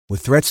With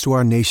threats to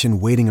our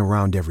nation waiting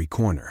around every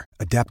corner,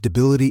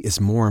 adaptability is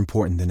more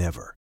important than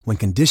ever. When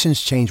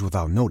conditions change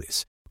without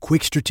notice,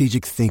 quick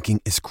strategic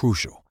thinking is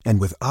crucial.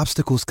 And with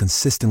obstacles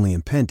consistently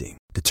impending,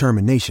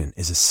 determination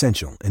is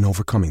essential in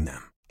overcoming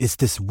them. It's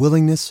this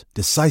willingness,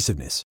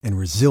 decisiveness, and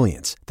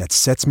resilience that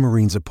sets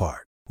Marines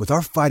apart. With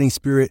our fighting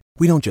spirit,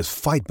 we don't just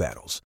fight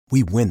battles,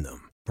 we win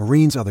them.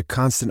 Marines are the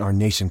constant our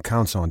nation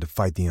counts on to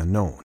fight the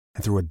unknown.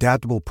 And through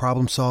adaptable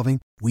problem solving,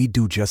 we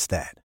do just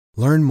that.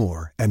 Learn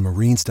more at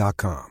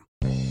marines.com.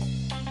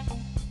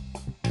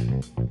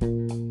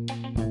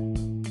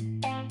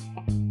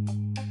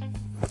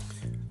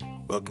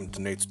 Welcome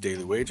to Nate's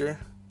Daily Wager.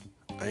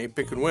 I ain't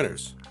picking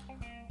winners,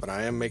 but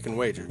I am making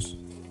wagers.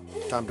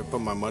 Time to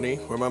put my money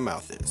where my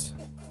mouth is.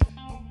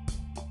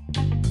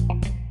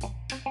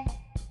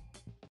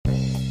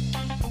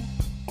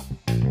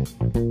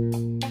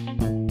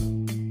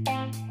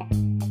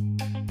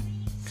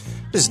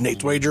 This is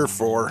Nate's Wager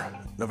for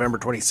November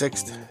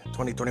 26th,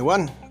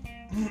 2021.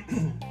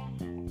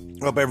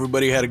 Hope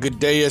everybody had a good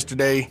day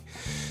yesterday.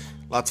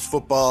 Lots of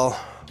football,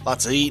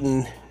 lots of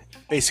eating.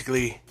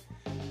 Basically,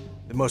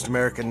 the most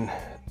American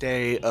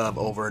day of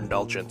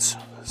overindulgence.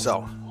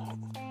 So,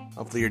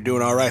 hopefully you're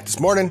doing all right this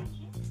morning,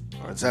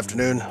 or this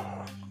afternoon,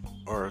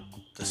 or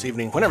this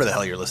evening, whenever the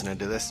hell you're listening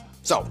to this.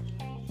 So,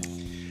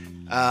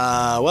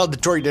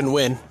 Detroit didn't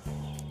win,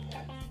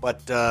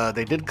 but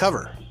they did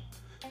cover.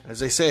 As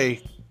they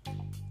say,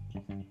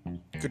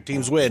 good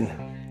teams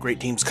win, great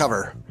teams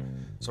cover.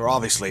 So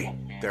obviously,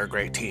 they're a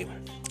great team.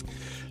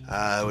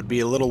 I would be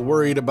a little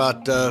worried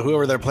about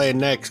whoever they're playing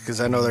next, because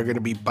I know they're going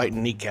to be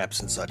biting kneecaps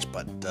and such,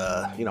 but,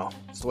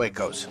 it's the way it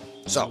goes.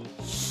 So,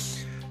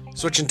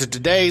 switching to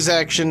today's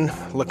action,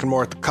 looking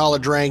more at the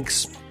college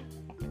ranks,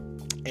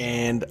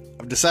 and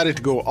I've decided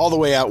to go all the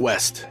way out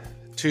west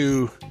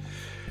to,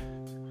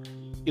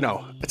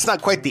 it's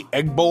not quite the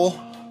Egg Bowl,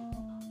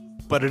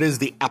 but it is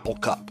the Apple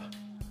Cup.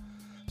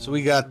 So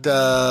we got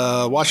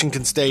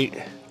Washington State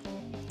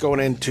going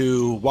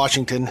into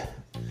Washington.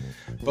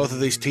 Both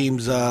of these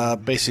teams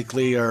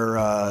basically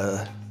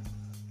are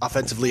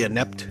offensively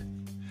inept.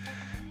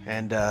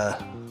 And I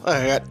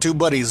got two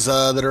buddies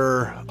that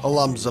are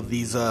alums of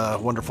these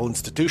wonderful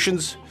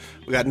institutions.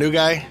 We got New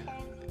Guy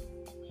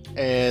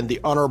and the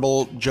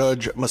Honorable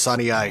Judge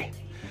Masaniai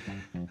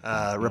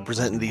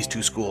representing these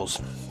two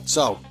schools.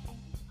 So,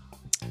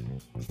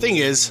 the thing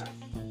is,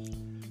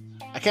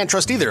 I can't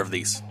trust either of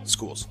these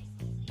schools.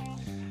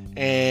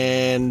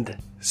 And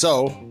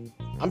so,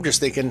 I'm just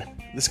thinking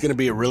this is going to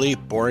be a really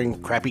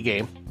boring, crappy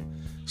game.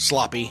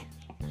 Sloppy.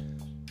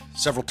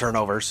 Several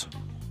turnovers.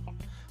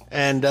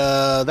 And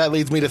that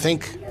leads me to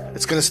think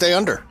it's going to stay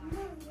under.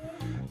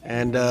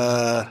 And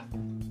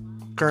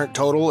current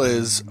total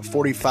is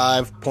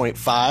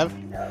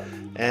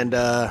 45.5. And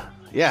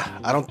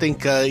I don't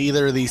think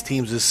either of these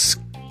teams is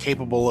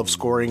capable of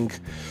scoring,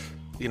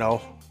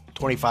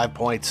 25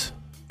 points,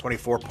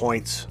 24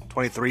 points,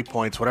 23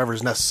 points, whatever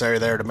is necessary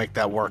there to make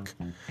that work.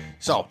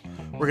 So,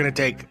 we're going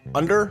to take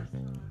under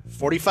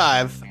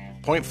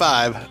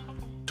 45.5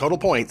 total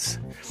points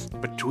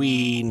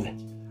between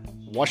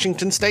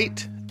Washington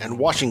State and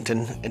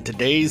Washington in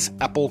today's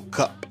Apple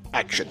Cup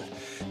action.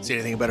 See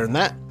anything better than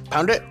that?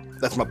 Pound it.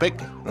 That's my pick.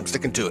 I'm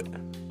sticking to it.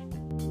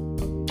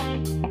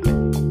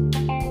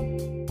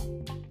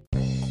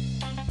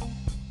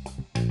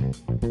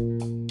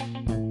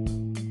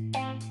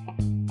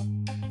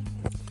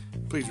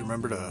 Please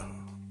remember to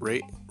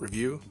rate,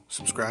 review,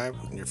 subscribe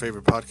in your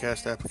favorite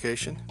podcast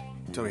application.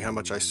 Tell me how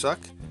much I suck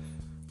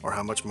or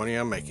how much money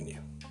I'm making you.